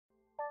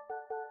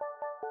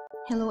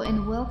Hello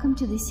and welcome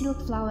to the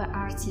Silk Flower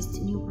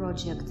Artist new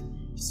project,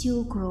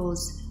 Silk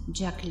Rose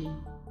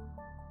Jacqueline.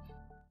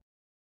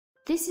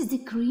 This is the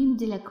crème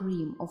de la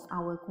crème of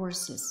our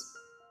courses.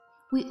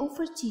 We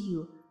offer to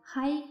you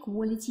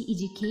high-quality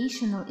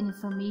educational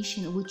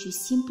information which you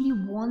simply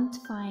won't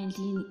find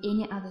in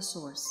any other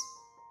source.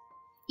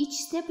 Each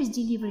step is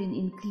delivered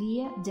in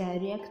clear,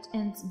 direct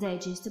and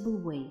digestible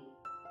way.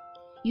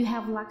 You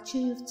have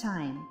luxury of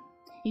time.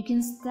 You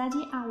can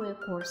study our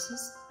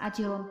courses at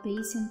your own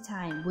pace and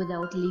time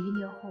without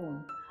leaving your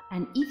home.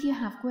 And if you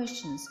have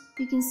questions,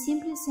 you can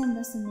simply send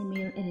us an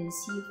email and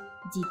receive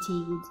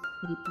detailed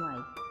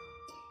reply.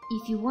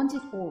 If you want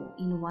it all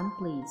in one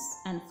place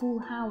and full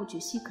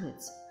how-to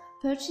secrets,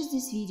 purchase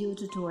this video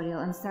tutorial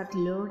and start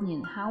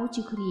learning how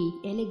to create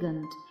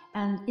elegant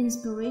and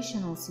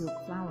inspirational silk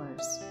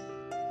flowers.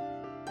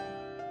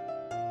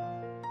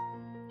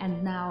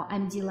 And now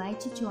I'm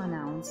delighted to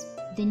announce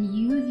the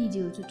new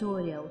video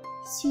tutorial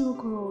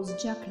Silk Rose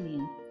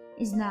Jacqueline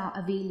is now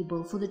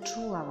available for the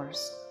true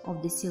lovers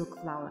of the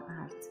silk flower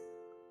art.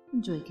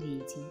 Enjoy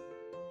creating.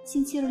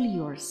 Sincerely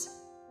yours,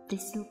 the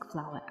Silk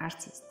Flower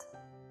Artist.